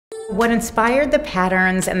What inspired the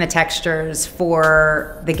patterns and the textures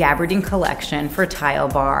for the gabardine collection for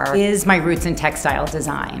Tilebar is my roots in textile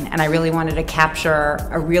design, and I really wanted to capture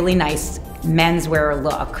a really nice menswear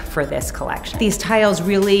look for this collection. These tiles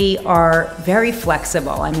really are very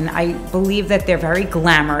flexible. I mean, I believe that they're very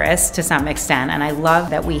glamorous to some extent, and I love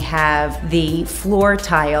that we have the floor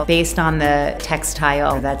tile based on the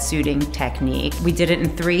textile, that suiting technique. We did it in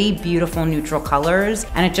 3 beautiful neutral colors,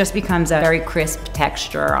 and it just becomes a very crisp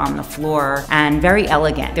texture on the floor and very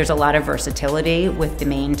elegant. There's a lot of versatility with the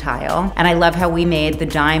main tile, and I love how we made the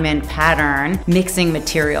diamond pattern mixing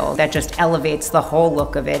material that just elevates the whole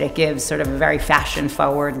look of it. It gives sort of a very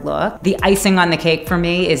fashion-forward look. The icing on the cake for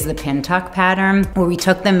me is the pin tuck pattern, where we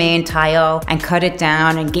took the main tile and cut it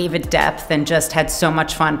down and gave it depth and just had so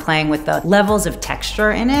much fun playing with the levels of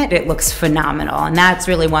texture in it. It looks phenomenal, and that's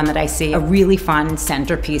really one that I see a really fun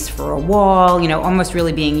centerpiece for a wall, you know, almost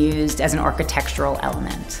really being used as an architectural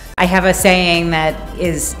element. I have a saying that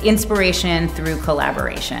is inspiration through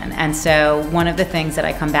collaboration, and so one of the things that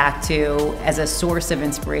I come back to as a source of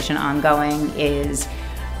inspiration ongoing is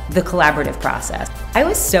the collaborative process. I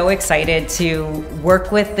was so excited to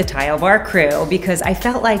work with the Tilebar crew because I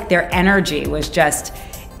felt like their energy was just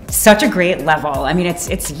such a great level. I mean,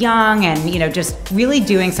 it's young and, you know, just really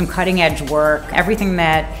doing some cutting edge work. Everything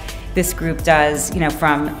that this group does, you know,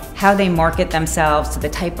 from how they market themselves to the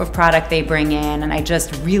type of product they bring in, and I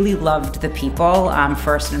just really loved the people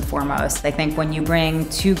first and foremost. I think when you bring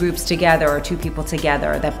 2 groups together or 2 people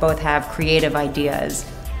together that both have creative ideas,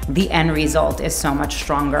 the end result is so much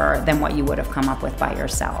stronger than what you would have come up with by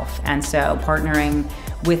yourself. And so partnering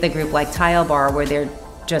with a group like Tilebar, where they're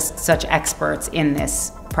just such experts in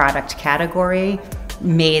this product category,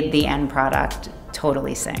 made the end product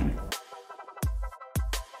totally sing.